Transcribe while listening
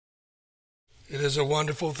It is a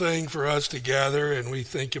wonderful thing for us to gather and we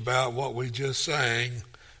think about what we just sang,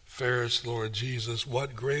 Fairest Lord Jesus.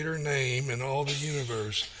 What greater name in all the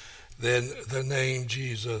universe than the name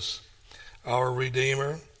Jesus, our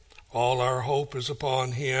Redeemer. All our hope is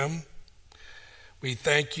upon him. We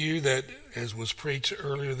thank you that, as was preached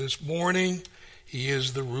earlier this morning, he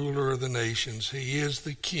is the ruler of the nations. He is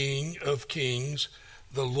the King of kings,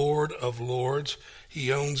 the Lord of lords. He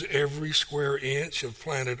owns every square inch of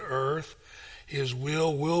planet Earth. His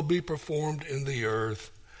will be performed in the earth.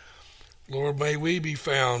 Lord, may we be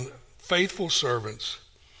found faithful servants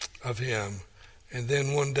of him, and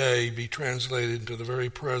then one day be translated into the very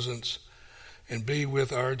presence and be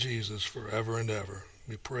with our Jesus forever and ever.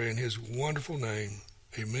 We pray in his wonderful name.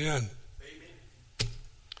 Amen. Amen.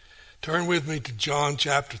 Turn with me to John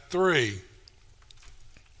chapter 3.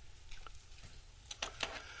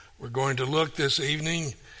 We're going to look this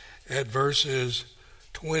evening at verses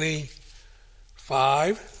 25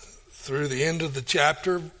 through the end of the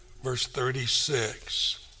chapter, verse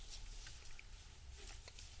 36.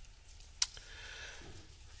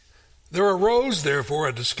 There arose, therefore,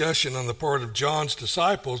 a discussion on the part of John's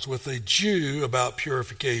disciples with a Jew about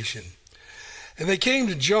purification. And they came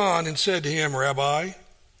to John and said to him, Rabbi,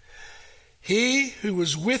 he who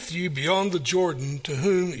was with you beyond the Jordan, to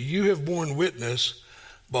whom you have borne witness,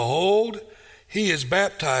 behold, he is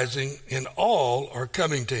baptizing, and all are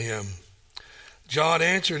coming to him. John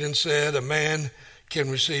answered and said, a man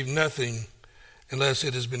can receive nothing unless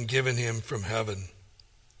it has been given him from heaven.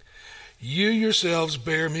 You yourselves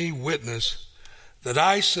bear me witness that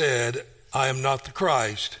I said, I am not the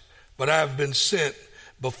Christ, but I have been sent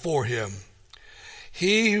before him.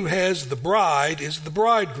 He who has the bride is the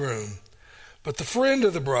bridegroom, but the friend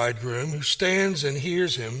of the bridegroom who stands and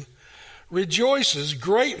hears him rejoices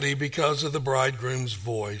greatly because of the bridegroom's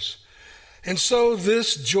voice. And so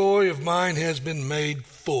this joy of mine has been made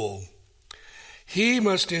full. He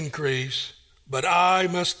must increase, but I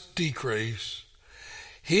must decrease.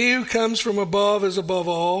 He who comes from above is above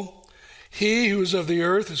all. He who is of the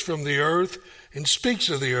earth is from the earth and speaks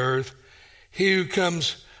of the earth. He who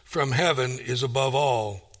comes from heaven is above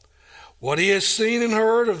all. What he has seen and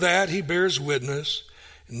heard of that he bears witness,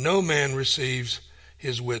 and no man receives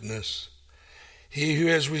his witness. He who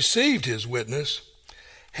has received his witness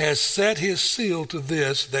has set his seal to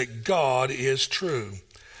this, that God is true.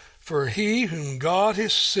 For he whom God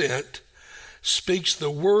has sent speaks the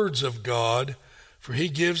words of God, for he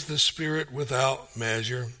gives the Spirit without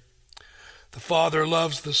measure. The Father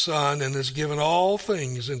loves the Son and has given all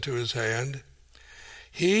things into his hand.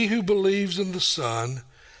 He who believes in the Son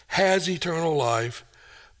has eternal life,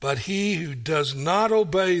 but he who does not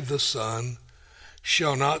obey the Son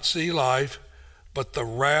shall not see life, but the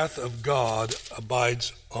wrath of God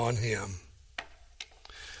abides on him.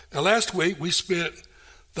 Now, last week we spent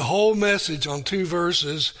the whole message on 2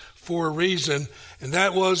 verses for a reason, and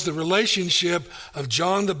that was the relationship of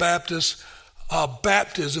John the Baptist's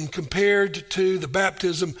baptism compared to the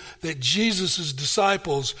baptism that Jesus'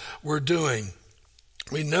 disciples were doing.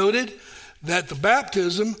 We noted that the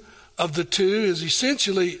baptism of the two is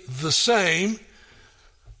essentially the same,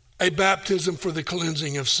 a baptism for the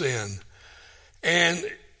cleansing of sin. And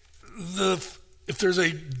if there's a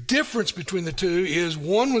difference between the two is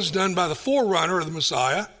one was done by the forerunner of the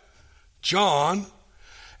Messiah, John,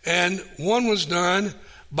 and one was done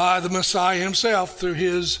by the Messiah himself through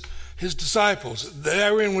his disciples.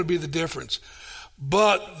 Therein would be the difference.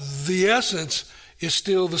 But the essence is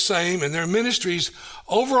still the same, and their ministries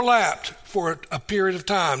overlapped for a period of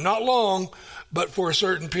time. Not long, but for a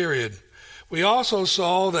certain period. We also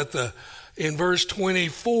saw that in verse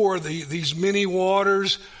 24, these many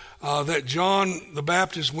waters that John the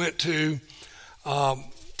Baptist went to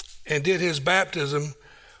and did his baptism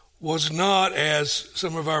was not, as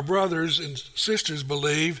some of our brothers and sisters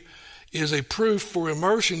believe, is a proof for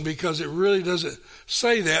immersion, because it really doesn't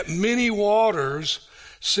say that. Many waters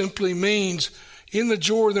simply means in the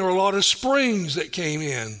Jordan there were a lot of springs that came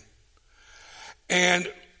in. And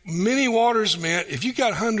many waters meant if you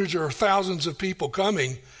got hundreds or thousands of people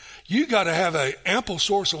coming, you got to have an ample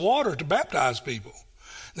source of water to baptize people.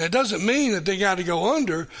 Now, it doesn't mean that they got to go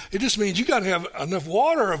under. It just means you got to have enough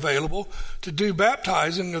water available to do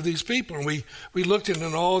baptizing of these people. And we looked in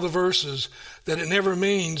all the verses that it never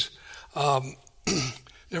means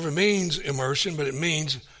immersion, but it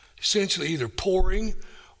means essentially either pouring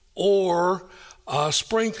or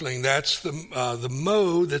sprinkling. That's the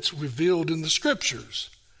mode that's revealed in the Scriptures.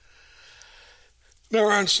 Now,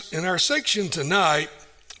 in our section tonight,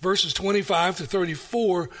 verses 25 to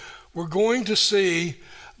 34, we're going to see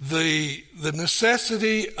the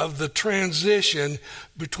necessity of the transition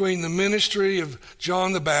between the ministry of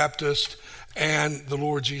John the Baptist and the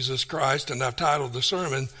Lord Jesus Christ. And I've titled the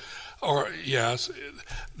sermon,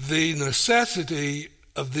 the necessity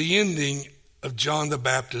of the ending of John the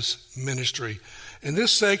Baptist's ministry. And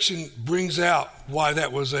this section brings out why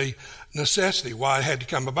that was a necessity, why it had to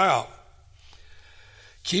come about.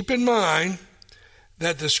 Keep in mind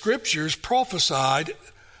that the scriptures prophesied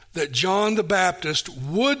that John the Baptist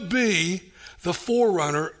would be the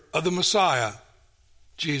forerunner of the Messiah,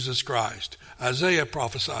 Jesus Christ. Isaiah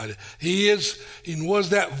prophesied it. He was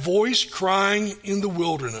that voice crying in the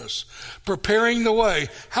wilderness, preparing the way.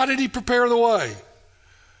 How did he prepare the way?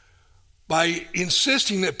 By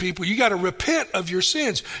insisting that people, you got to repent of your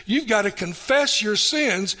sins. You've got to confess your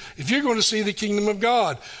sins if you're going to see the kingdom of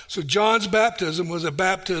God. So John's baptism was a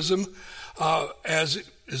baptism, as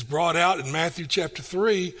is brought out in Matthew chapter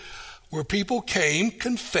 3, where people came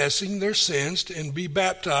confessing their sins and be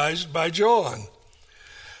baptized by John.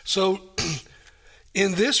 So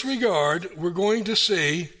in this regard, we're going to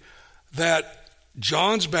see that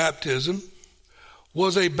John's baptism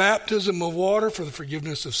was a baptism of water for the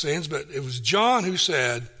forgiveness of sins, but it was John who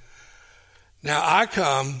said, "Now I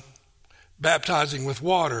come baptizing with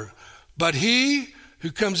water, but he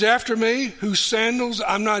who comes after me, whose sandals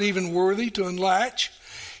I'm not even worthy to unlatch,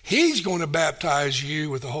 he's going to baptize you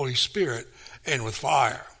with the Holy Spirit and with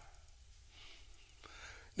fire."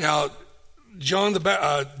 Now,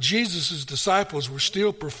 Jesus' disciples were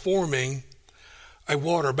still performing a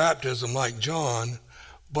water baptism like John,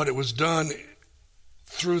 but it was done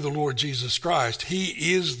through the Lord Jesus Christ.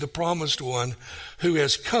 He is the promised one who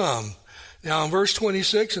has come. Now, in verse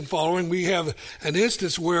 26 and following, we have an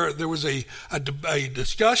instance where there was a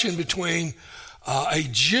discussion between a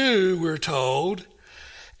Jew, we're told,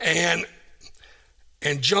 and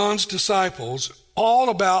John's disciples, all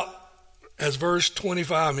about, as verse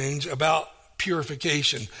 25 means, about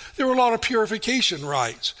purification. There were a lot of purification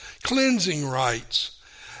rites, cleansing rites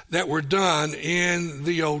that were done in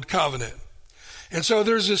the Old Covenant. And so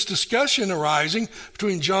there's this discussion arising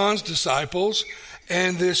between John's disciples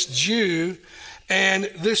and this Jew.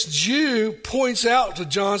 And this Jew points out to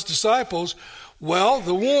John's disciples, well,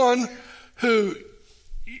 the one who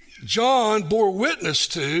John bore witness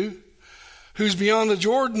to, who's beyond the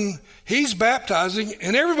Jordan, he's baptizing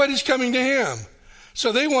and everybody's coming to him.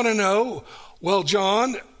 So they want to know, well,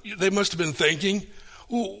 John, they must have been thinking,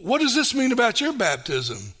 well, what does this mean about your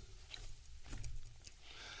baptism?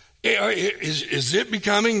 Is it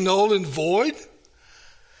becoming null and void?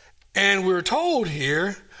 And we're told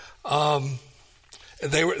here,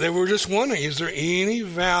 they were just wondering, is there any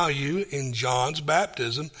value in John's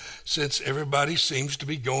baptism since everybody seems to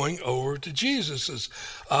be going over to Jesus'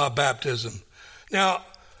 baptism? Now,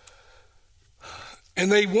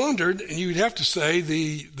 and they wondered, and you'd have to say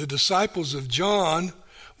the disciples of John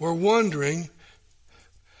were wondering,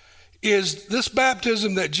 is this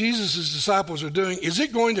baptism that Jesus' disciples are doing, is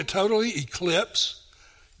it going to totally eclipse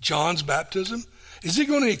John's baptism? Is it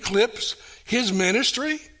going to eclipse his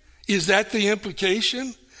ministry? Is that the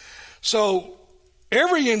implication? So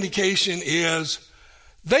every indication is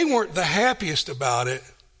they weren't the happiest about it.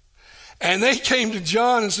 And they came to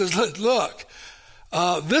John and says, look,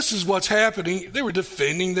 this is what's happening. They were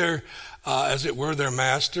defending their, as it were, their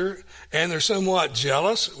master. And they're somewhat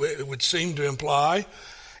jealous, it would seem to imply.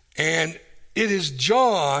 And it is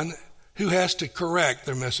John who has to correct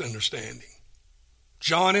their misunderstanding.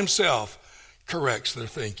 John himself corrects their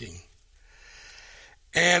thinking.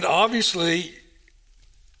 And obviously,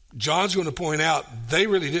 John's going to point out they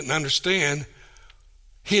really didn't understand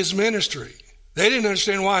his ministry. They didn't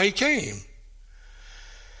understand why he came.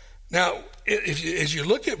 Now, as you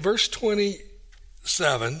look at verse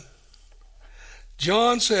 27,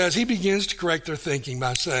 John says, he begins to correct their thinking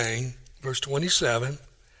by saying, verse 27,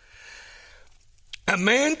 "A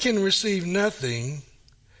man can receive nothing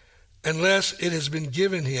unless it has been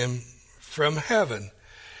given him from heaven.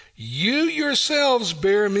 You yourselves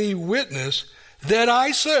bear me witness that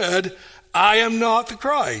I said, I am not the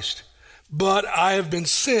Christ, but I have been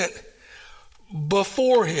sent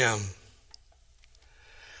before him."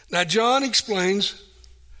 Now, John explains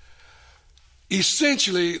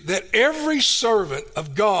essentially that every servant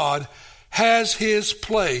of God has his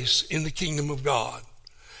place in the kingdom of God.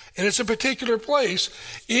 And it's a particular place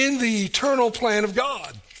in the eternal plan of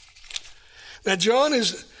God. Now, John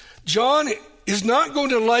is not going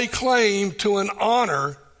to lay claim to an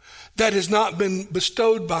honor that has not been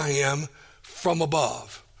bestowed by him from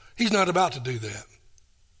above. He's not about to do that.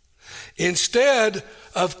 Instead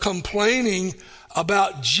of complaining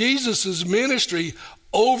about Jesus' ministry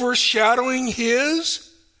overshadowing his,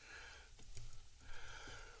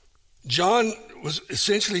 John was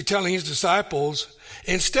essentially telling his disciples,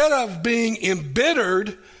 instead of being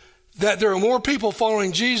embittered that there are more people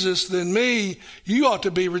following Jesus than me, you ought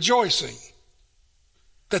to be rejoicing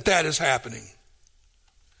that that is happening.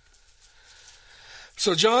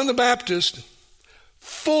 So John the Baptist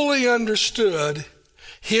fully understood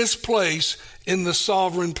his place in the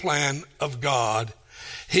sovereign plan of God.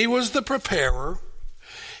 He was the preparer.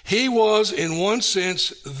 He was, in one sense,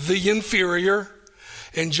 the inferior.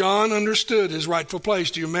 And John understood his rightful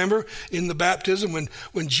place. Do you remember in the baptism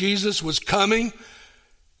when Jesus was coming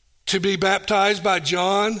to be baptized by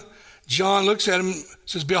John? John looks at him and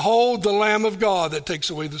says, "Behold the Lamb of God that takes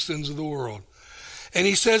away the sins of the world." And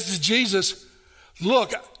he says to Jesus,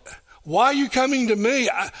 "Look, why are you coming to me?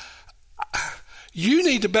 You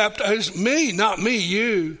need to baptize me, not me,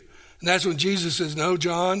 you." And that's when Jesus says, "No,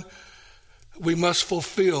 John, we must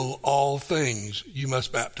fulfill all things. You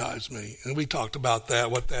must baptize me." And we talked about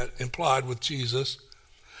that, what that implied with Jesus.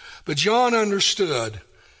 But John understood.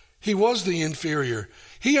 He was the inferior.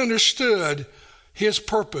 He understood his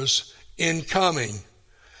purpose in coming.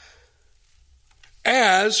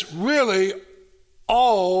 As really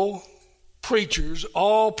all preachers,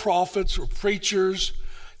 all prophets or preachers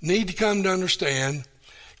need to come to understand,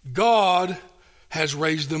 God has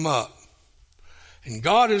raised them up. And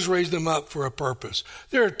God has raised them up for a purpose.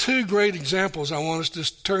 There are two great examples I want us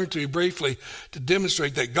to turn to briefly to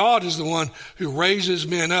demonstrate that God is the one who raises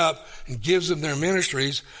men up and gives them their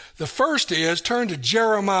ministries. The first is, turn to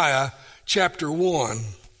Jeremiah chapter 1,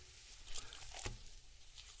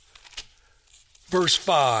 verse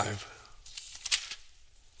 5.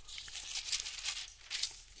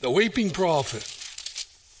 The weeping prophet.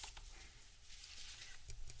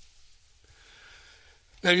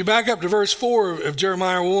 Now, if you back up to verse 4 of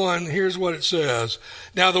Jeremiah 1, here's what it says.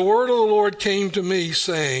 "Now the word of the Lord came to me,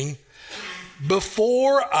 saying,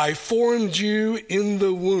 Before I formed you in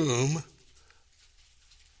the womb,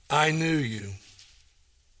 I knew you.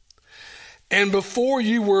 And before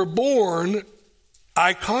you were born,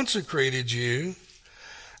 I consecrated you.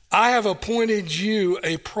 I have appointed you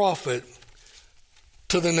a prophet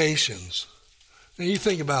to the nations." Now you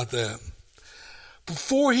think about that.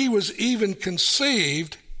 Before he was even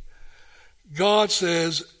conceived, God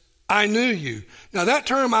says, "I knew you." Now that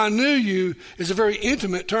term, "I knew you," is a very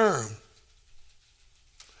intimate term.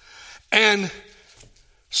 And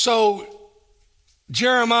so,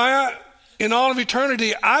 Jeremiah, in all of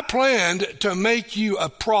eternity, I planned to make you a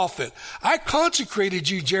prophet. I consecrated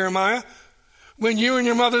you, Jeremiah, when you were in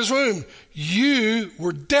your mother's womb. You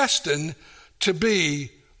were destined to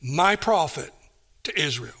be my prophet to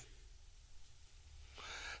Israel.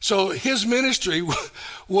 So his ministry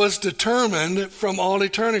was determined from all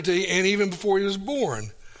eternity and even before he was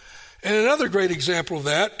born. And another great example of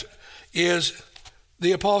that is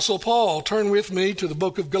the Apostle Paul. Turn with me to the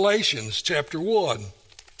book of Galatians, chapter 1.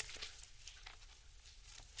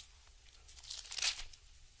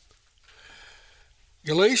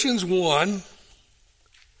 Galatians 1,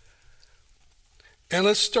 and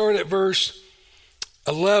let's start at verse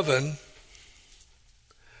 11.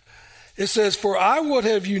 It says, "For I would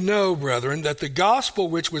have you know, brethren, that the gospel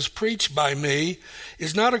which was preached by me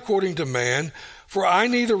is not according to man, for I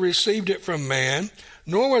neither received it from man,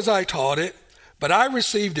 nor was I taught it, but I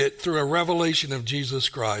received it through a revelation of Jesus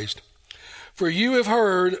Christ. For you have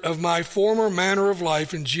heard of my former manner of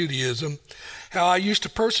life in Judaism, how I used to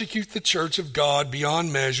persecute the church of God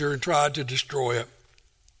beyond measure and tried to destroy it.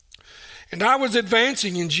 And I was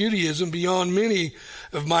advancing in Judaism beyond many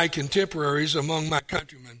of my contemporaries among my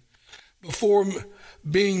countrymen, before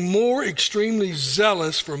being more extremely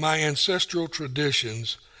zealous for my ancestral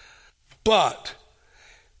traditions. But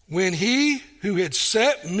when he who had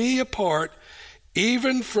set me apart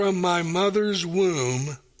even from my mother's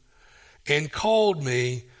womb and called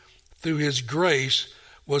me through his grace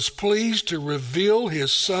was pleased to reveal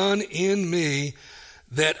his Son in me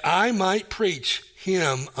that I might preach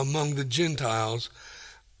him among the Gentiles,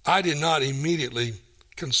 I did not immediately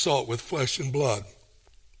consult with flesh and blood."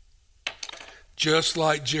 Just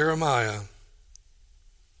like Jeremiah,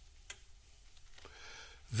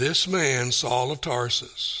 this man, Saul of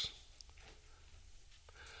Tarsus,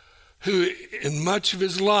 who in much of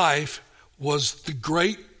his life was the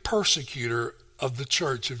great persecutor of the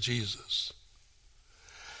church of Jesus.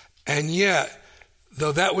 And yet,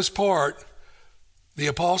 though that was part, the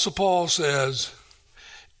Apostle Paul says,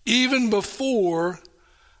 even before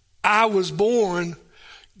I was born,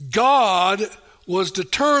 God was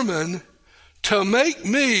determined to make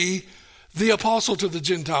me the apostle to the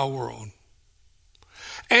Gentile world.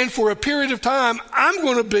 And for a period of time, I'm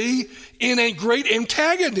going to be in a great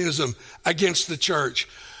antagonism against the church.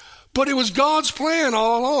 But it was God's plan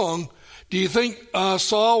all along. Do you think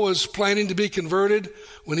Saul was planning to be converted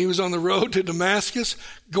when he was on the road to Damascus,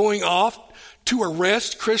 going off to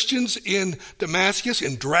arrest Christians in Damascus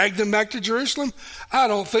and drag them back to Jerusalem? I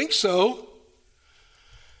don't think so.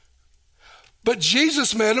 But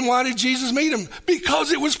Jesus met him. Why did Jesus meet him?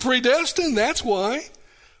 Because it was predestined. That's why.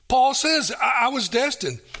 Paul says, I was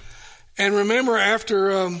destined. And remember,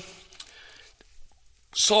 after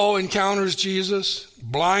Saul encounters Jesus,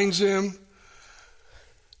 blinds him,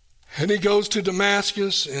 and he goes to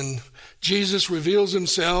Damascus, and Jesus reveals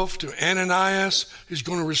himself to Ananias, who's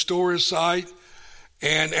going to restore his sight.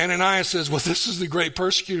 And Ananias says, well, this is the great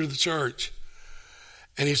persecutor of the church.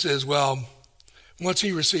 And he says, well, once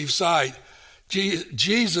he receives sight,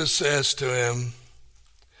 Jesus says to him,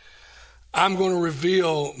 I'm going to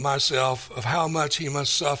reveal myself of how much he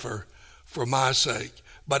must suffer for my sake.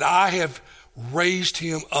 But I have raised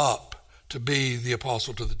him up to be the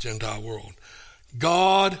apostle to the Gentile world.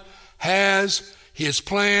 God has his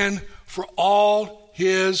plan for all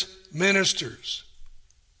his ministers.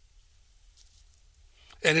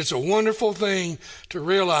 And it's a wonderful thing to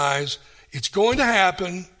realize it's going to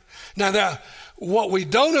happen. Now, what we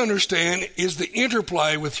don't understand is the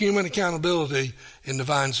interplay with human accountability and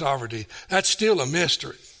divine sovereignty. That's still a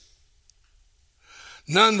mystery.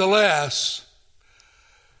 Nonetheless,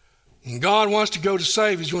 when God wants to go to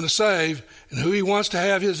save, he's going to save. And who he wants to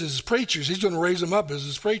have as his preachers, he's going to raise them up as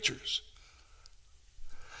his preachers.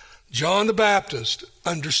 John the Baptist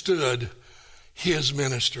understood his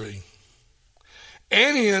ministry.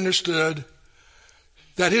 And he understood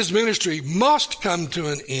that his ministry must come to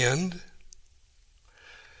an end.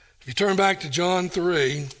 If you turn back to John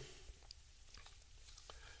 3,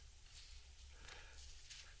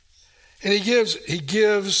 and he gives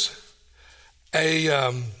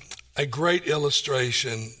a great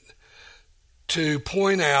illustration to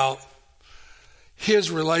point out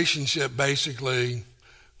his relationship basically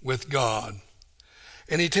with God.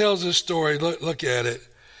 And he tells this story, look at it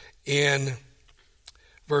in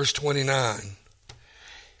verse 29.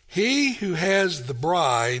 He who has the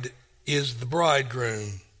bride is the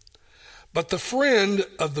bridegroom. But the friend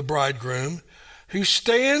of the bridegroom, who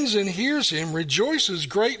stands and hears him, rejoices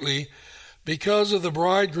greatly because of the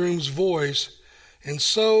bridegroom's voice. And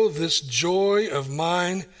so this joy of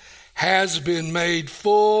mine has been made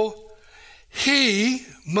full. He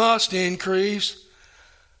must increase,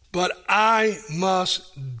 but I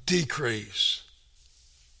must decrease.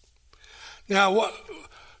 Now,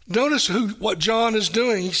 notice what John is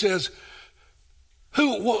doing. He says,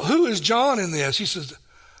 who is John in this? He says,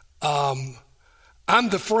 I'm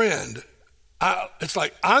the friend. It's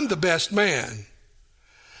like, I'm the best man.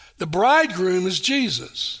 The bridegroom is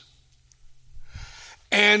Jesus.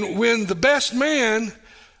 And when the best man,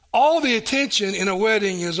 all the attention in a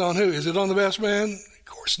wedding is on who? Is it on the best man? Of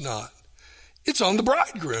course not. It's on the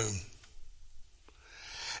bridegroom.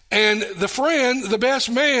 And the friend, the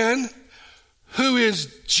best man, who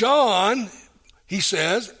is John, he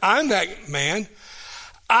says, I'm that man.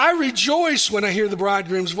 I rejoice when I hear the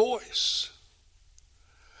bridegroom's voice.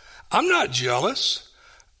 I'm not jealous.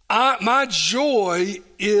 My joy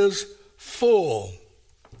is full.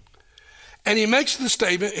 And he makes the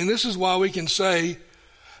statement, and this is why we can say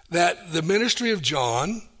that the ministry of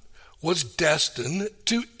John was destined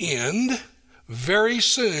to end very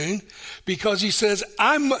soon, because he says,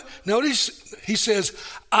 notice he says,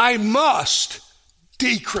 I must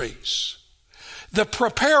decrease. The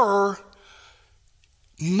preparer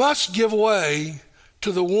must give way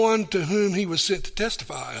to the one to whom he was sent to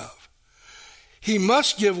testify of. He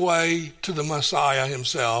must give way to the Messiah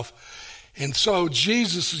himself. And so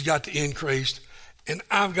Jesus has got to increase, and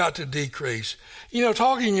I've got to decrease. You know,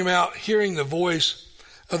 talking about hearing the voice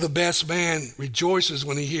of the best man rejoices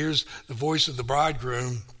when he hears the voice of the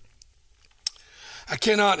bridegroom. I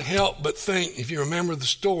cannot help but think, if you remember the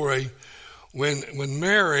story, when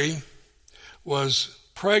Mary was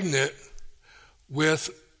pregnant with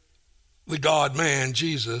the God-man,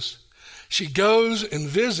 Jesus, she goes and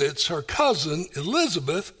visits her cousin,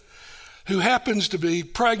 Elizabeth, who happens to be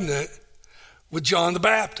pregnant with John the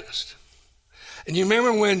Baptist. And you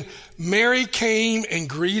remember when Mary came and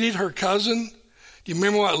greeted her cousin? Do you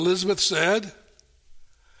remember what Elizabeth said?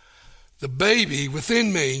 The baby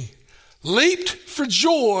within me leaped for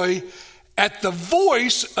joy at the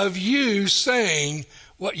voice of you saying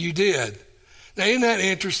what you did. Now, isn't that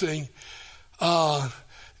interesting? To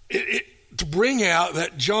bring out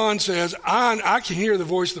that John says, I can hear the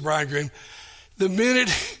voice of the bridegroom. The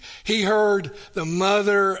minute he heard the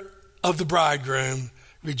mother of the bridegroom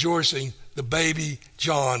rejoicing, the baby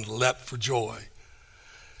John leapt for joy.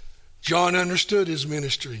 John understood his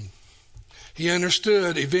ministry. He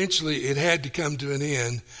understood eventually it had to come to an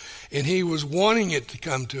end, and he was wanting it to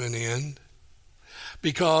come to an end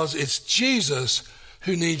because it's Jesus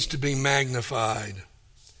who needs to be magnified.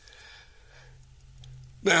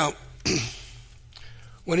 Now,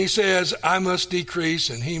 when he says, I must decrease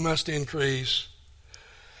and he must increase,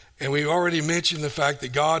 and we've already mentioned the fact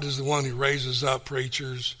that God is the one who raises up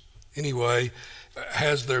preachers anyway,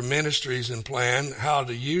 has their ministries and plan, how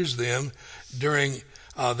to use them during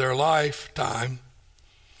their lifetime.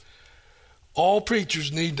 All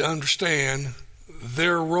preachers need to understand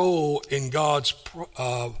their role in God's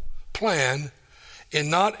plan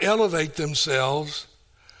and not elevate themselves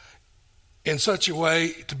in such a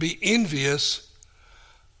way to be envious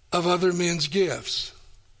of other men's gifts.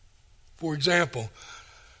 For example,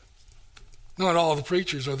 not all the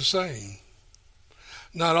preachers are the same.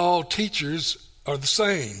 Not all teachers are the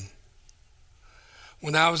same.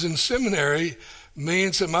 When I was in seminary, me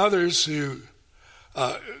and some others who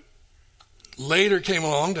later came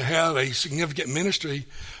along to have a significant ministry,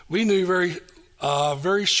 we knew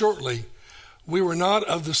very shortly we were not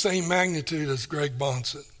of the same magnitude as Greg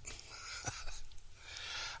Bonson.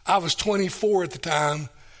 I was 24 at the time.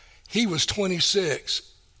 He was 26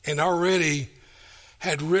 and already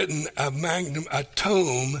had written a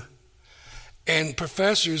tome, and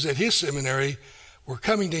professors at his seminary were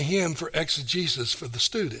coming to him for exegesis for the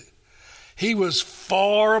student. He was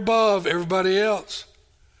far above everybody else.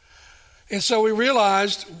 And so we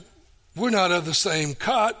realized we're not of the same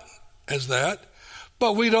cut as that,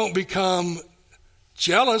 but we don't become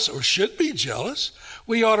jealous or should be jealous.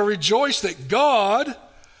 We ought to rejoice that God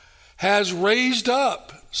has raised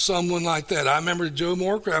up someone like that. I remember Joe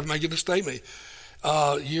Moorcraft making a statement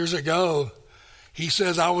years ago. He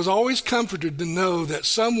says, I was always comforted to know that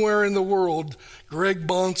somewhere in the world, Greg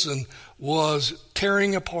Bonson was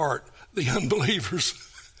tearing apart the unbelievers.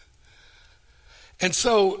 And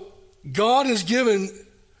so God has given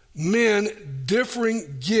men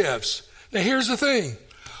differing gifts. Now here's the thing.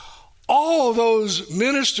 All of those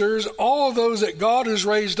ministers, all of those that God has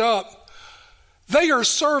raised up, they are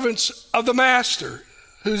servants of the Master.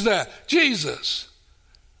 Who's that? Jesus.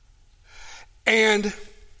 And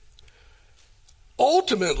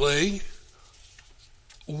ultimately,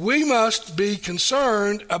 we must be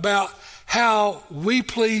concerned about how we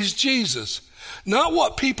please Jesus. Not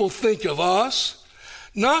what people think of us.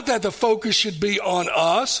 Not that the focus should be on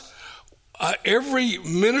us. Every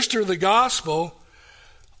minister of the gospel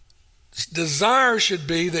desire should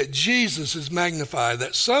be that Jesus is magnified.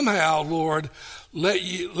 That somehow, Lord, let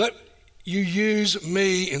you use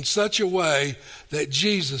me in such a way that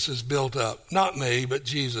Jesus is built up. Not me, but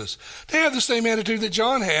Jesus. They have the same attitude that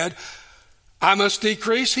John had. I must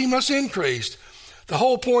decrease, he must increase. The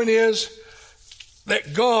whole point is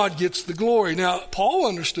that God gets the glory. Now, Paul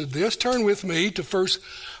understood this. Turn with me to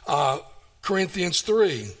 1 Corinthians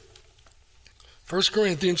 3. 1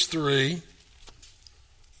 Corinthians 3,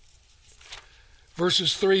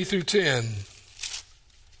 verses 3 through 10.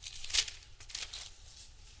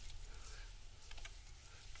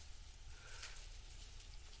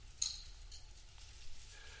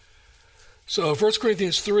 So 1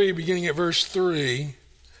 Corinthians 3, beginning at verse 3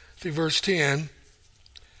 through verse 10.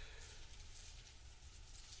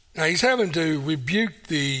 Now he's having to rebuke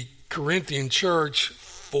the Corinthian church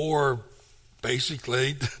for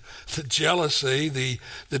basically the jealousy, the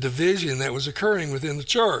division that was occurring within the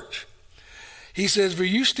church. He says, for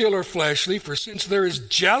you still are fleshly, for since there is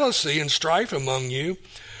jealousy and strife among you,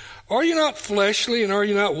 are you not fleshly and are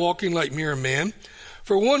you not walking like mere men?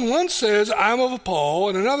 For one says, I'm of Paul,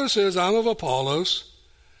 and another says, I'm of Apollos.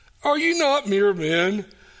 Are you not mere men?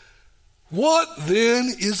 What then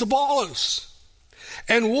is Apollos?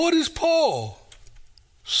 And what is Paul?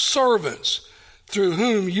 Servants, through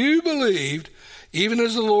whom you believed, even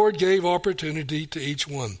as the Lord gave opportunity to each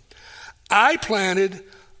one. I planted,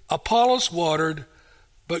 Apollos watered,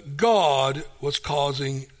 but God was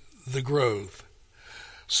causing the growth.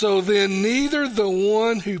 So then neither the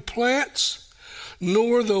one who plants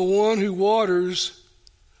nor the one who waters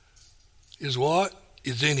is what?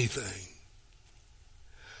 Is anything.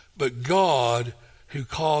 But God who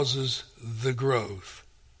causes the growth.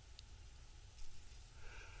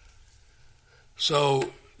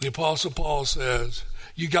 So the Apostle Paul says,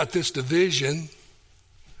 you got this division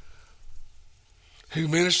who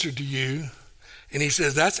ministered to you, and he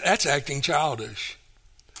says that's acting childish.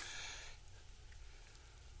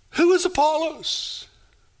 Who is Apollos?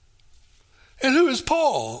 And who is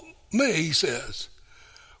Paul? Me, he says.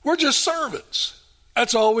 We're just servants.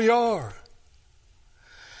 That's all we are.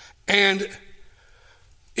 And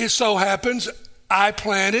it so happens I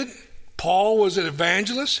planted. Paul was an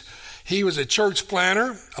evangelist. He was a church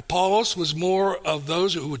planner. Apollos was more of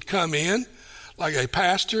those who would come in like a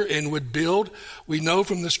pastor and would build. We know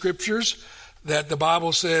from the scriptures that the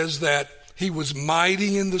Bible says that he was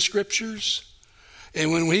mighty in the scriptures.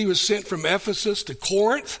 And when he was sent from Ephesus to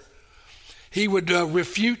Corinth, he would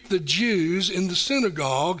refute the Jews in the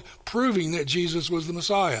synagogue, proving that Jesus was the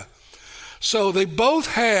Messiah. So they both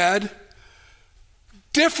had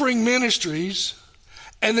differing ministries,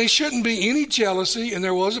 and there shouldn't be any jealousy, and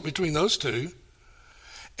there wasn't between those two.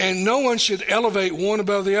 And no one should elevate one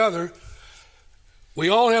above the other. We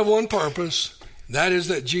all have one purpose. That is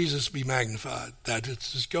that Jesus be magnified. That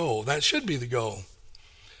is his goal. That should be the goal.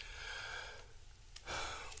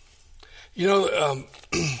 You know,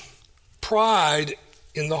 pride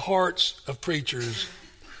in the hearts of preachers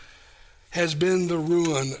has been the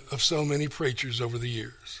ruin of so many preachers over the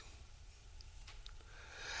years.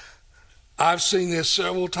 I've seen this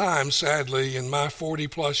several times, sadly, in my 40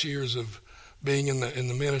 plus years of being in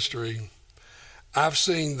the ministry. I've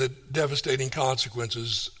seen the devastating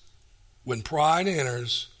consequences when pride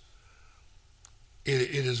enters.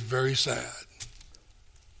 It is very sad.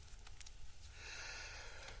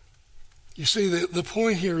 You see, the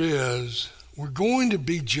point here is we're going to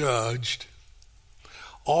be judged.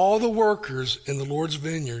 All the workers in the Lord's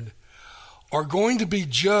vineyard are going to be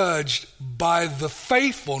judged by the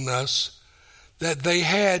faithfulness that they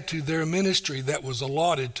had to their ministry that was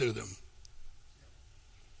allotted to them.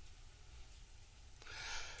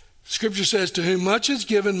 Scripture says, to whom much is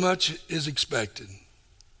given, much is expected.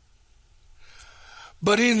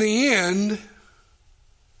 But in the end,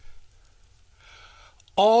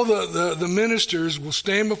 all the ministers will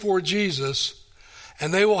stand before Jesus,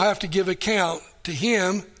 and they will have to give account to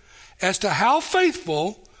him as to how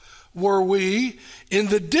faithful were we in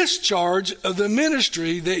the discharge of the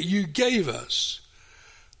ministry that you gave us.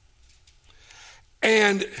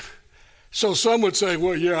 And so some would say,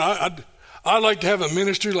 well, yeah, I'd like to have a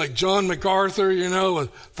ministry like John MacArthur, you know,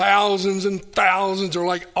 with thousands and thousands, or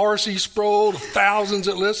like R.C. Sproul, thousands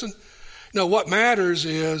that listen. No, what matters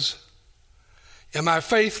is, am I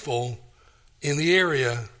faithful in the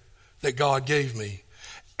area that God gave me?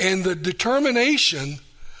 And the determination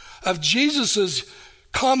of Jesus's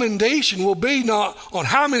commendation will be not on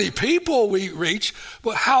how many people we reach,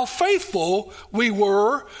 but how faithful we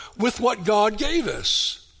were with what God gave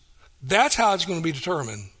us. That's how it's going to be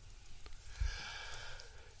determined.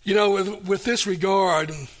 You know, with this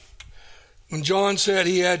regard, when John said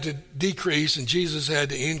he had to decrease and Jesus had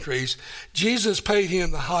to increase, Jesus paid him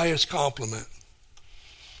the highest compliment.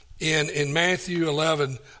 In Matthew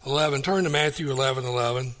 11:11, turn to Matthew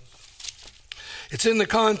 11:11. It's in the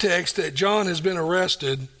context that John has been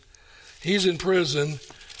arrested. He's in prison,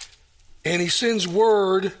 and he sends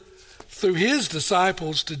word through his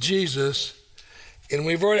disciples to Jesus. And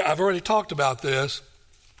I've already talked about this.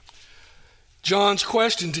 John's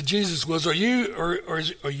question to Jesus was, are you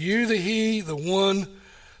the one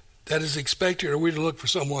that is expected, or are we to look for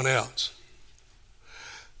someone else?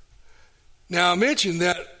 Now, I mentioned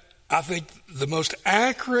that I think the most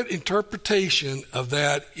accurate interpretation of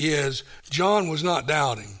that is John was not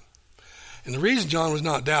doubting. And the reason John was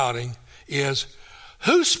not doubting is,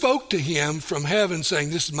 who spoke to him from heaven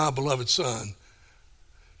saying, this is my beloved son?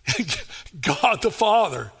 God the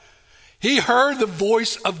Father. He heard the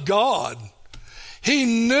voice of God. He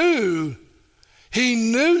knew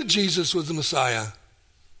Jesus was the Messiah.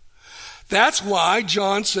 That's why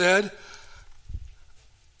John said,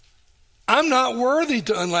 I'm not worthy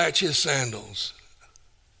to unlatch his sandals.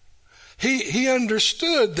 He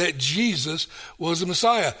understood that Jesus was the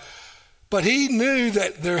Messiah, but he knew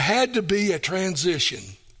that there had to be a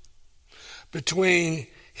transition between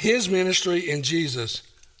his ministry and Jesus.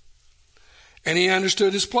 And he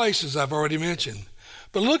understood his place, as I've already mentioned.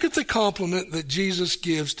 But look at the compliment that Jesus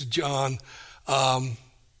gives to John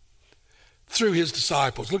through his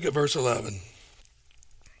disciples. Look at verse 11.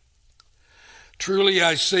 Truly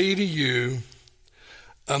I say to you,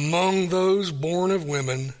 among those born of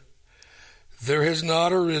women, there has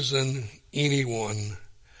not arisen anyone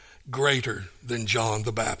greater than John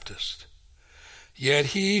the Baptist. Yet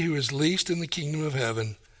he who is least in the kingdom of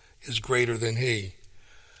heaven is greater than he.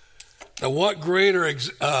 Now, what greater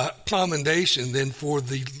commendation than for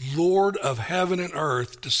the Lord of heaven and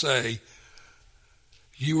earth to say,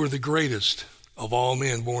 you are the greatest of all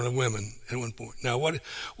men born of women at one point. Now, what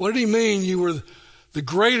did he mean you were the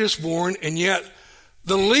greatest born, and yet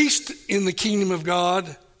the least in the kingdom of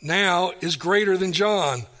God now is greater than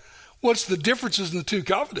John? What's the differences in the two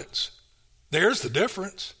covenants? There's the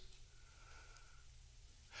difference.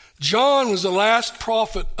 John was the last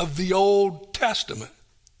prophet of the Old Testament.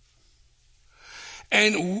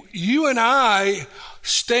 And you and I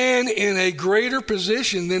stand in a greater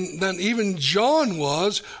position than even John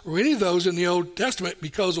was, or any of those in the Old Testament,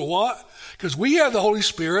 because of what? Because we have the Holy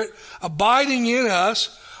Spirit abiding in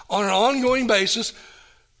us on an ongoing basis,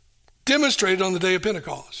 demonstrated on the day of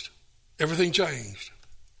Pentecost. Everything changed.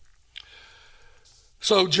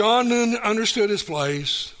 So John understood his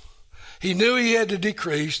place. He knew he had to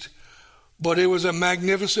decrease, but it was a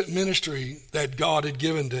magnificent ministry that God had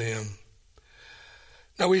given to him.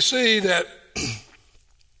 Now we see that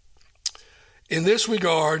in this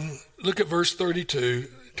regard, look at verse 32.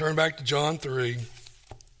 Turn back to John 3.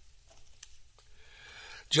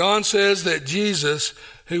 John says that Jesus,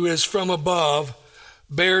 who is from above,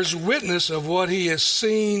 bears witness of what he has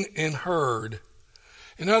seen and heard.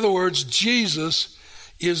 In other words, Jesus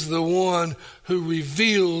is the one who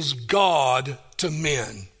reveals God to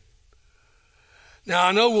men. Now,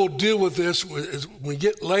 I know we'll deal with this as we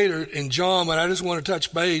get later in John, but I just want to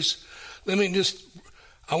touch base.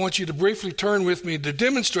 I want you to briefly turn with me to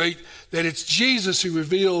demonstrate that it's Jesus who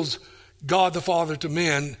reveals God the Father to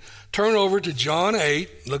men. Turn over to John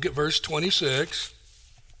 8, look at verse 26.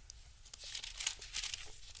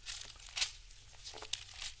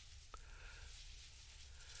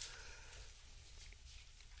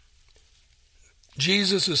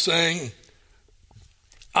 Jesus is saying,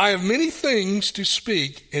 I have many things to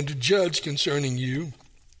speak and to judge concerning you,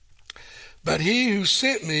 but he who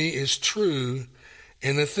sent me is true,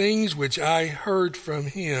 and the things which I heard from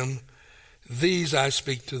him, these I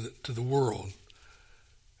speak to the world.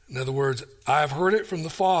 In other words, I've heard it from the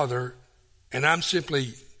Father, and I'm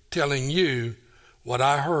simply telling you what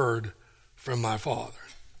I heard from my Father.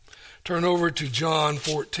 Turn over to John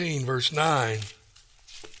 14, verse 9.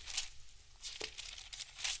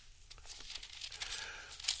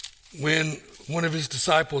 When one of his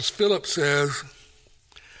disciples, Philip, says,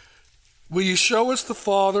 will you show us the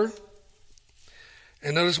Father?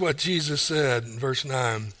 And notice what Jesus said in verse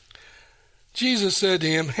 9. Jesus said to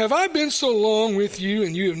him, have I been so long with you,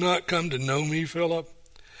 and you have not come to know me, Philip?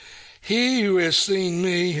 He who has seen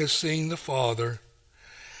me has seen the Father.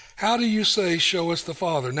 How do you say, show us the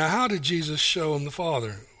Father? Now, how did Jesus show him the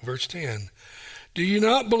Father? Verse 10. Do you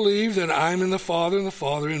not believe that I am in the Father and the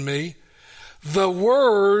Father in me? The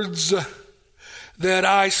words that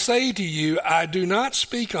I say to you, I do not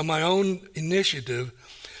speak on my own initiative,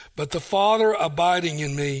 but the Father abiding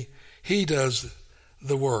in me, he does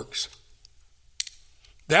the works.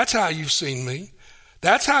 That's how you've seen me.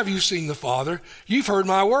 That's how you've seen the Father. You've heard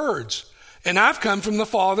my words. And I've come from the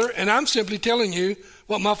Father, and I'm simply telling you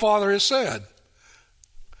what my Father has said.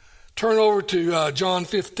 Turn over to John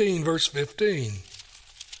 15, verse 15.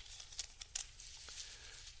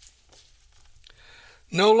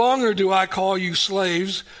 No longer do I call you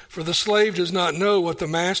slaves, for the slave does not know what the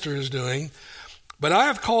master is doing. But I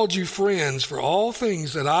have called you friends, for all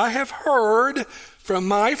things that I have heard from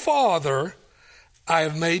my Father, I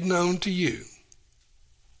have made known to you.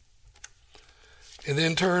 And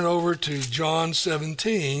then turn over to John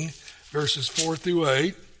 17, verses 4 through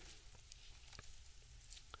 8.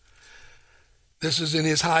 This is in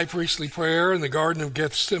his high priestly prayer in the Garden of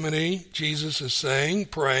Gethsemane. Jesus is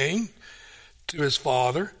praying to his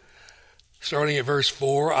Father, starting at verse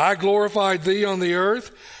 4. I glorified thee on the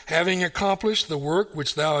earth, having accomplished the work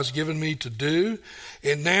which thou hast given me to do.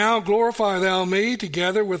 And now glorify thou me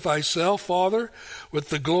together with thyself, Father, with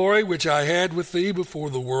the glory which I had with thee before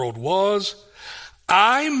the world was.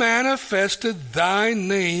 I manifested thy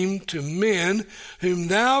name to men whom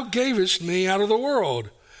thou gavest me out of the world.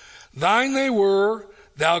 Thine they were,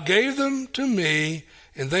 thou gave them to me,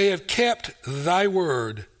 and they have kept thy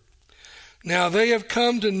word. Now they have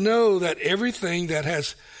come to know that everything that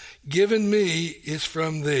has given me is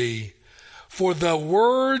from thee. For the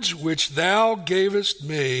words which thou gavest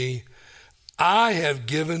me, I have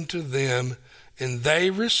given to them, and they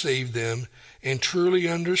received them, and truly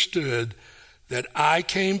understood that I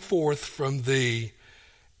came forth from thee,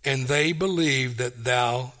 and they believed that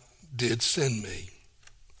thou didst send me.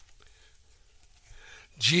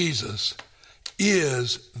 Jesus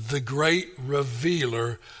is the great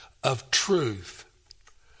revealer of truth.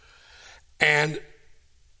 And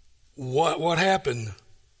what happened?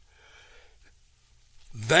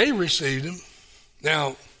 They received him.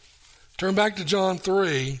 Now, turn back to John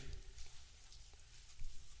 3.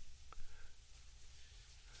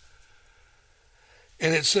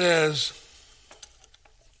 And it says,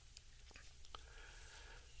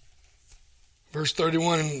 verse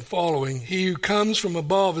 31 and following, he who comes from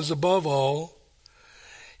above is above all.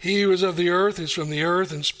 He who is of the earth is from the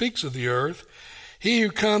earth and speaks of the earth. He who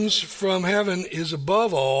comes from heaven is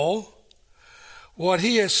above all. what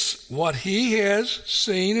he has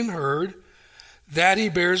seen and heard, that he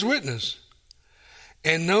bears witness,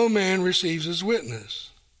 and no man receives his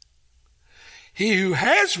witness. He who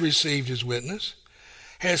has received his witness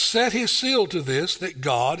has set his seal to this, that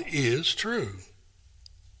God is true.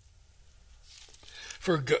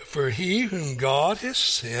 For he whom God has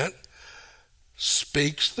sent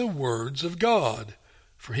speaks the words of God,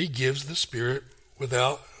 for he gives the Spirit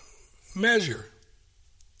without measure.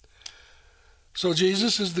 So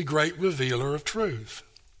Jesus is the great revealer of truth.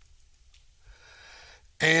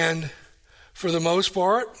 And for the most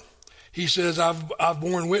part, he says, I've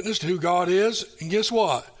borne witness to who God is, and guess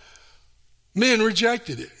what? Men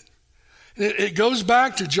rejected it. And it goes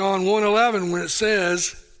back to John 1:11 when it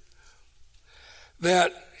says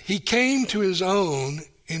that he came to his own,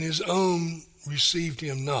 and his own received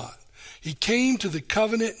him not. He came to the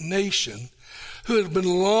covenant nation who had been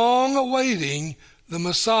long awaiting the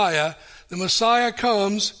Messiah. The Messiah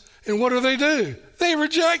comes, and what do? They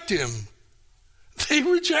reject him. They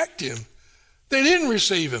reject him. They didn't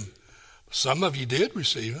receive him. Some of you did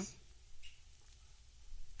receive him.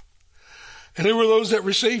 And who were those that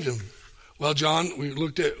received him? Well, John,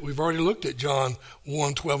 we've already looked at John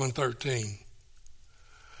 1:12 and 13.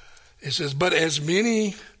 It says, but as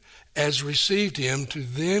many as received him, to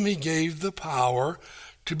them he gave the power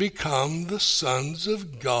to become the sons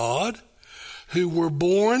of God, who were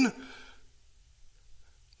born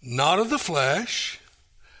not of the flesh,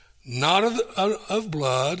 not of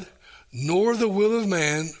blood, nor the will of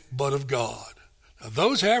man, but of God. Now,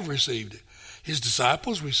 those have received it. His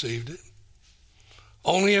disciples received it.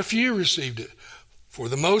 Only a few received it. For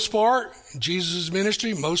the most part, in Jesus'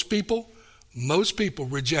 ministry, most people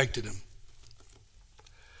rejected him.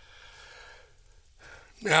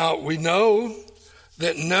 Now, we know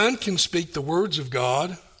that none can speak the words of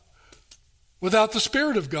God without the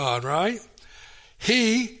Spirit of God, right?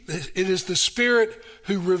 It is the Spirit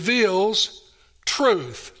who reveals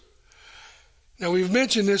truth. Now, we've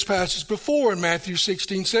mentioned this passage before in Matthew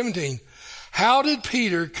 16:17. How did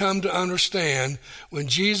Peter come to understand when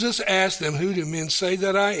Jesus asked them, who do men say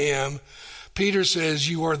that I am? Peter says,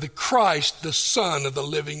 you are the Christ, the Son of the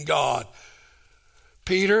living God.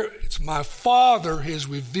 Peter, it's my Father has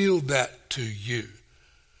revealed that to you.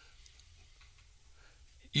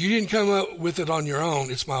 You didn't come up with it on your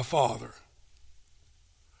own. It's my Father.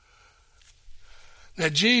 Now,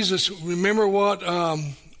 Jesus, remember what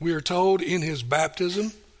we are told in his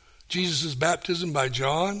baptism, Jesus' baptism by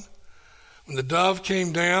John? When the dove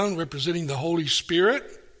came down representing the Holy Spirit,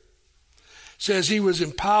 says he was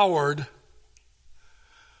empowered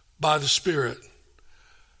by the Spirit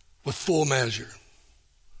with full measure.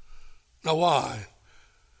 Now why?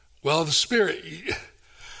 Well, the Spirit,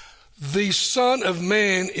 the Son of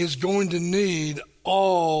Man is going to need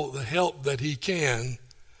all the help that he can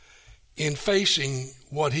in facing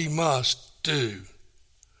what he must do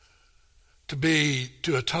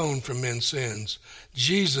to atone for men's sins.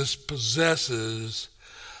 Jesus possesses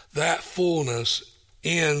that fullness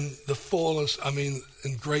in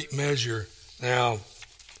great measure. Now,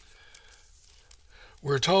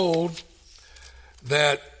 we're told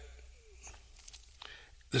that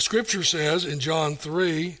the scripture says in John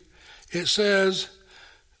 3, it says,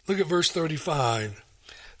 look at verse 35,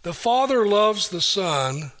 the Father loves the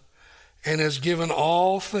Son and has given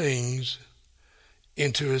all things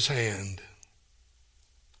into his hand.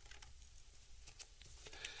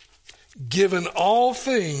 Given all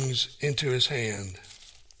things into his hand.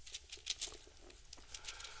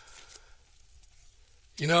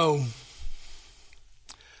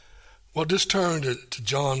 Just turn to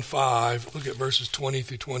John 5, look at verses 20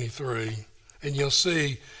 through 23, and you'll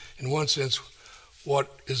see, in one sense,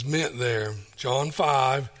 what is meant there. John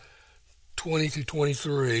 5, 20 through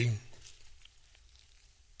 23.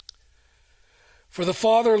 For the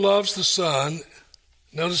Father loves the Son.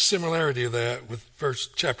 Notice the similarity of that with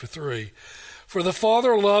chapter 3. For the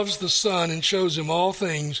Father loves the Son and shows him all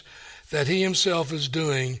things that he himself is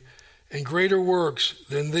doing, and greater works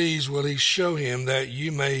than these will he show him, that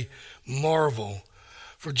you may marvel.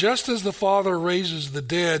 For just as the Father raises the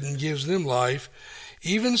dead and gives them life,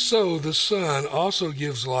 even so the Son also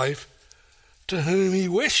gives life to whom he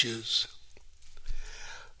wishes.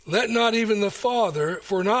 Let not even the Father,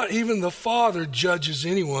 for not even the Father judges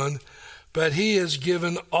anyone, but he has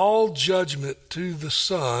given all judgment to the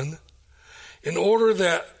Son, in order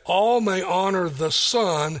that all may honor the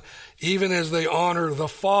Son, even as they honor the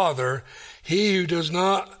Father. He who does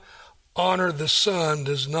not honor the Son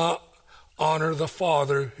does not honor the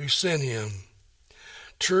Father who sent him.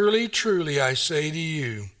 Truly, truly, I say to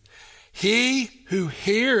you, he who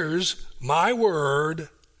hears my word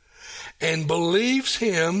and believes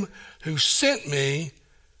him who sent me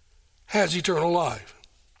has eternal life,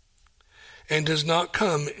 and does not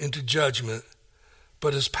come into judgment,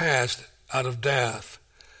 but is passed out of death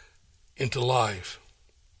into life.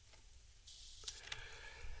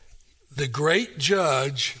 The great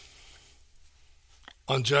judge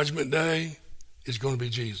on Judgment Day is going to be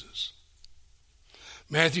Jesus.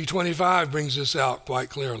 Matthew 25 brings this out quite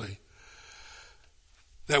clearly.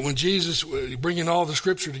 That when Jesus, bringing all the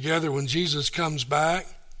scripture together, when Jesus comes back,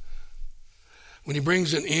 when he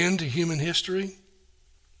brings an end to human history,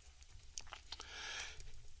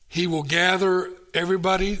 he will gather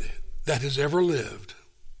everybody that has ever lived,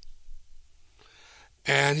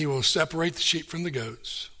 and he will separate the sheep from the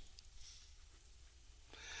goats.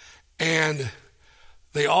 And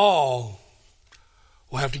they all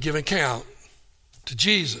will have to give account to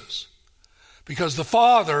Jesus, because the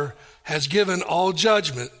Father has given all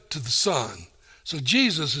judgment to the Son. So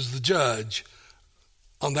Jesus is the judge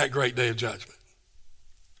on that great day of judgment.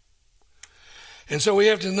 And so we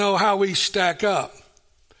have to know how we stack up.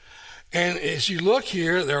 And as you look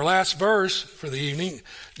here, their last verse for the evening,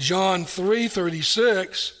 John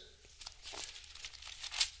 3:36,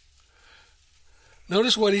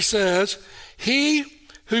 notice what he says. He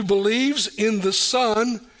who believes in the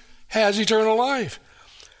Son has eternal life,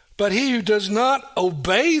 but he who does not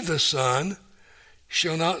obey the Son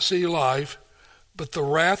shall not see life, but the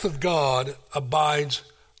wrath of God abides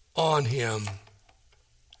on him.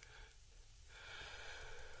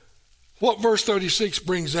 What verse 36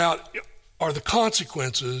 brings out are the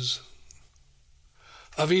consequences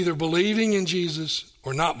of either believing in Jesus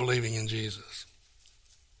or not believing in Jesus.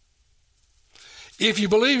 If you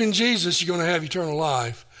believe in Jesus, you're going to have eternal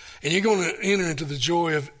life, and you're going to enter into the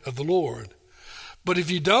joy of the Lord. But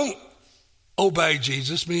if you don't obey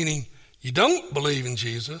Jesus, meaning you don't believe in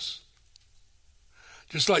Jesus,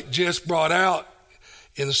 just like Jess brought out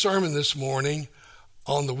in the sermon this morning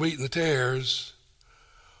on the wheat and the tares,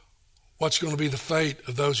 what's going to be the fate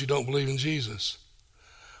of those who don't believe in Jesus?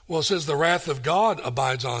 Well, it says the wrath of God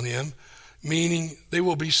abides on him, meaning they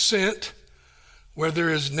will be sent where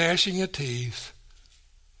there is gnashing of teeth.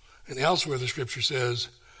 And elsewhere the scripture says,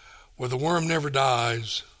 where the worm never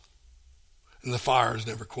dies and the fire is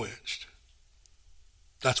never quenched.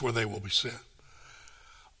 That's where they will be sent.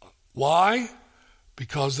 Why?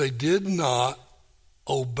 Because they did not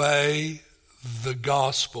obey the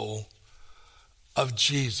gospel of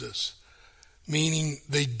Jesus. Meaning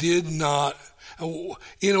they did not,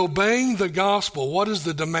 in obeying the gospel, what is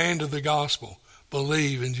the demand of the gospel?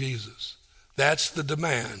 Believe in Jesus. That's the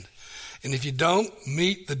demand. And if you don't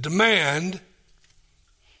meet the demand,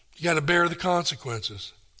 you got to bear the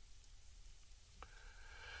consequences.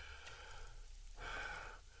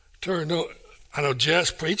 I know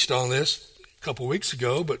Jess preached on this a couple weeks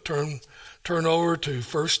ago, but turn over to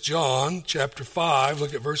 1 John chapter 5.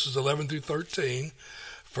 Look at verses 11 through 13.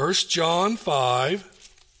 1 John 5,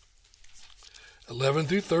 11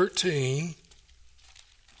 through 13.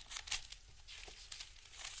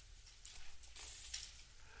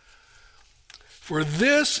 For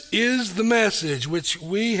this is the message which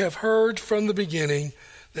we have heard from the beginning,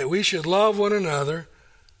 that we should love one another.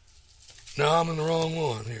 No, I'm in the wrong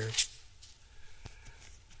one here.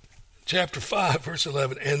 Chapter 5, verse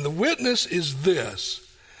 11. And the witness is this,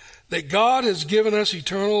 that God has given us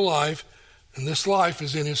eternal life, and this life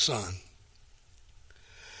is in his Son.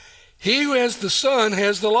 He who has the Son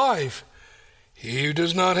has the life. He who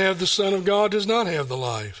does not have the Son of God does not have the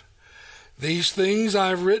life. These things I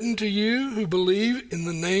have written to you who believe in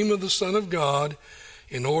the name of the Son of God,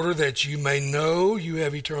 in order that you may know you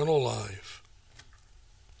have eternal life.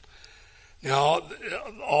 Now,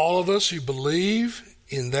 all of us who believe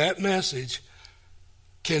in that message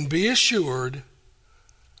can be assured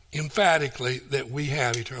emphatically that we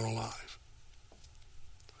have eternal life.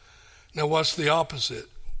 Now, what's the opposite?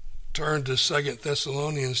 Turn to 2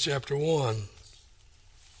 Thessalonians chapter 1.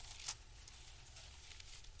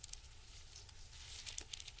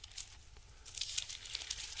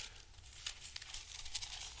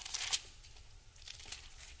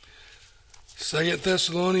 Second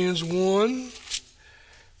Thessalonians 1,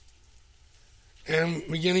 and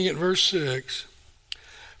beginning at verse 6.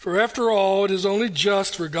 For after all, it is only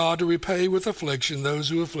just for God to repay with affliction those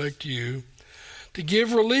who afflict you, to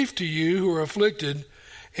give relief to you who are afflicted,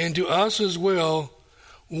 and to us as well,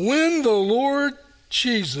 when the Lord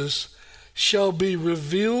Jesus shall be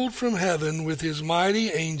revealed from heaven with his mighty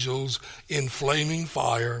angels in flaming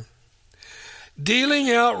fire, dealing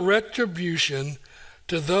out retribution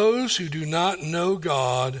to those who do not know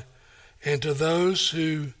God, and to those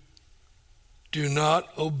who do not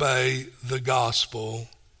obey the gospel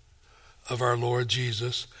of our Lord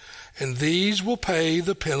Jesus, and these will pay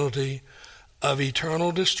the penalty of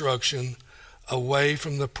eternal destruction away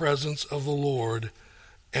from the presence of the Lord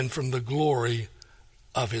and from the glory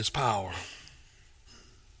of his power.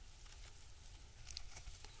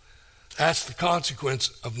 That's the consequence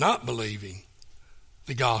of not believing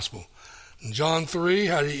the gospel. In John 3,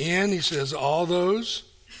 how did he end? He says, all those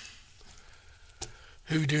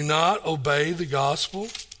who do not obey the gospel,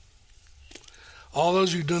 all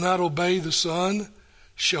those who do not obey the Son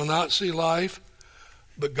shall not see life,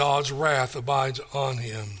 but God's wrath abides on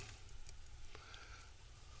him.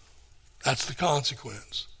 That's the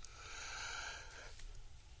consequence.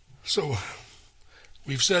 So,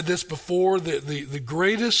 we've said this before, that the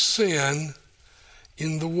greatest sin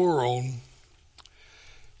in the world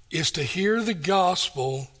is to hear the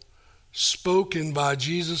gospel spoken by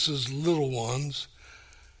Jesus' little ones.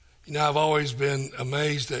 You know, I've always been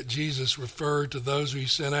amazed that Jesus referred to those who he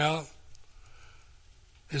sent out,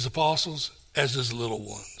 his apostles, as his little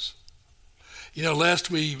ones. You know,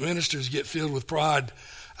 lest we ministers get filled with pride,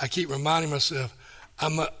 I keep reminding myself,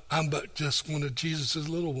 I'm but just one of Jesus'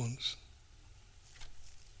 little ones.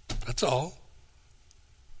 That's all.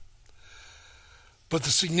 But the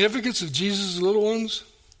significance of Jesus' little ones,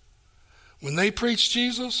 when they preach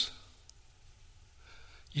Jesus,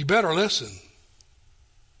 you better listen,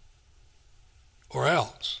 or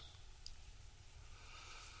else.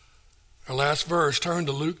 Our last verse, turn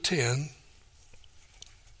to Luke 10.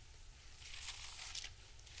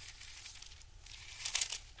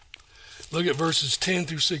 Look at verses 10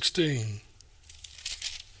 through 16.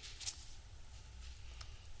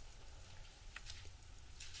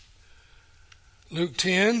 Luke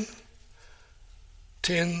 10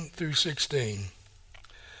 through 16.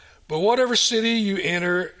 But whatever city you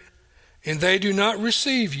enter, and they do not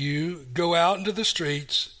receive you, go out into the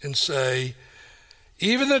streets and say,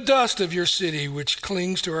 even the dust of your city which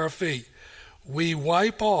clings to our feet, we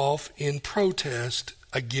wipe off in protest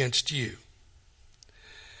against you.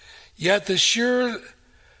 Yet be sure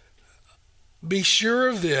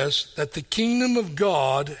of this, that the kingdom of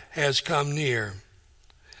God has come near.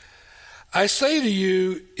 I say to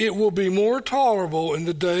you, it will be more tolerable in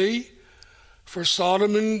the day for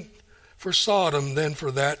Sodom than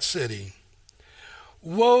for that city.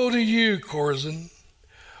 Woe to you, Chorazin!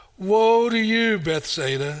 Woe to you,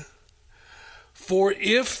 Bethsaida! For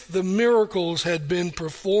if the miracles had been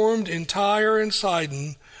performed in Tyre and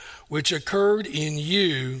Sidon, which occurred in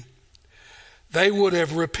you, they would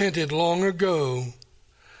have repented long ago,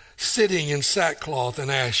 sitting in sackcloth and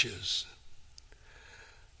ashes.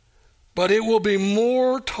 But it will be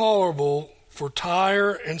more tolerable for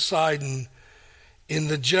Tyre and Sidon in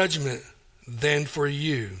the judgment than for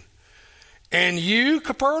you. And you,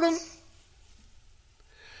 Capernaum,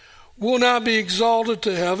 will not be exalted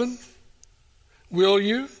to heaven, will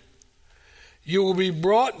you? You will be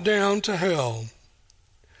brought down to hell.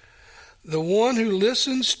 The one who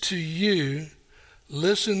listens to you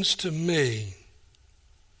listens to me.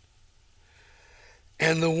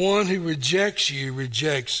 And the one who rejects you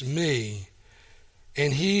rejects me.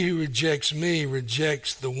 And he who rejects me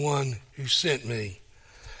rejects the one who sent me.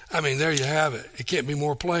 I mean, there you have it. It can't be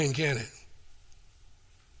more plain, can it?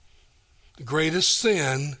 The greatest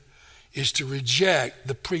sin is to reject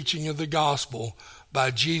the preaching of the gospel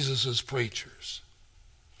by Jesus' preachers.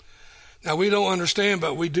 Now, we don't understand,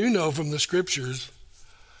 but we do know from the scriptures,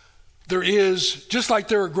 there is, just like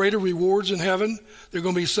there are greater rewards in heaven, there are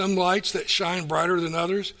going to be some lights that shine brighter than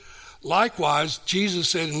others. Likewise, Jesus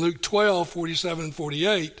said in Luke 12, 47 and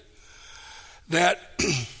 48, that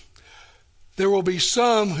there will be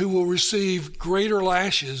some who will receive greater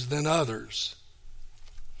lashes than others.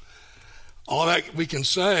 All that we can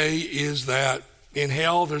say is that in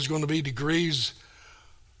hell there's going to be degrees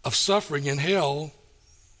of suffering in hell.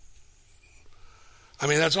 I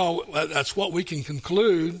mean, that's what we can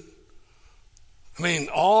conclude. I mean,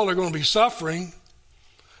 all are going to be suffering.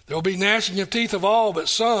 There will be gnashing of teeth of all, but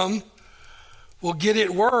some will get it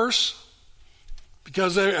worse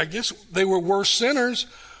because I guess they were worse sinners,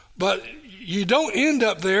 but you don't end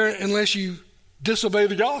up there unless you disobey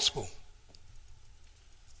the gospel.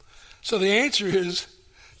 So the answer is,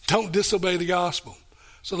 don't disobey the gospel.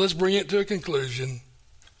 So let's bring it to a conclusion.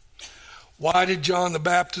 Why did John the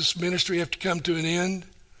Baptist's ministry have to come to an end?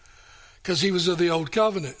 Because he was of the old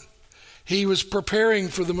covenant. He was preparing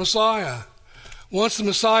for the Messiah. Once the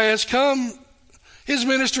Messiah has come, his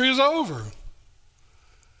ministry is over.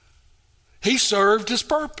 He served his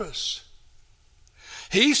purpose.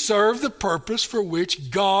 He served the purpose for which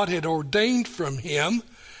God had ordained from him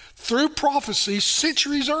through prophecy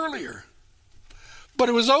centuries earlier. But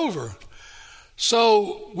it was over.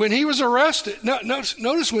 So when he was arrested,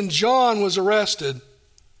 notice when John was arrested,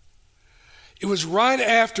 it was right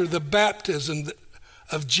after the baptism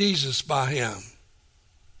of Jesus by him.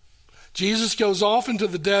 Jesus goes off into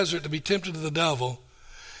the desert to be tempted of the devil,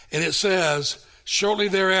 and it says, shortly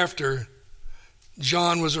thereafter,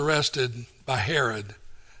 John was arrested by Herod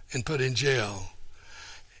and put in jail.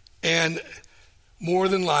 And more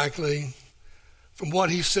than likely, from what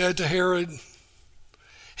he said to Herod,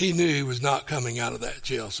 he knew he was not coming out of that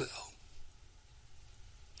jail cell.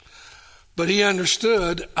 But he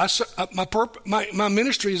understood, my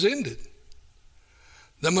ministry is ended.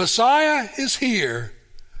 The Messiah is here.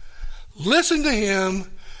 Listen to him.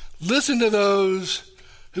 Listen to those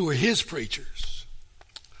who are his preachers.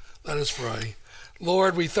 Let us pray.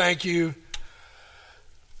 Lord, we thank you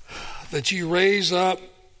that you raise up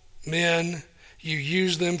men, you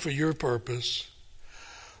use them for your purpose.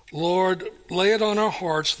 Lord, lay it on our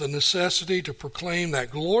hearts the necessity to proclaim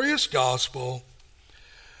that glorious gospel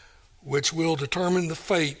which will determine the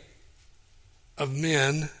fate of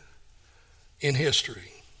men in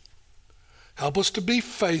history. Help us to be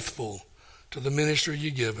faithful to the ministry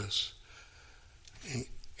you give us.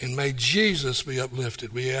 And may Jesus be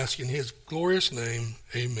uplifted. We ask in his glorious name,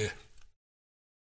 amen.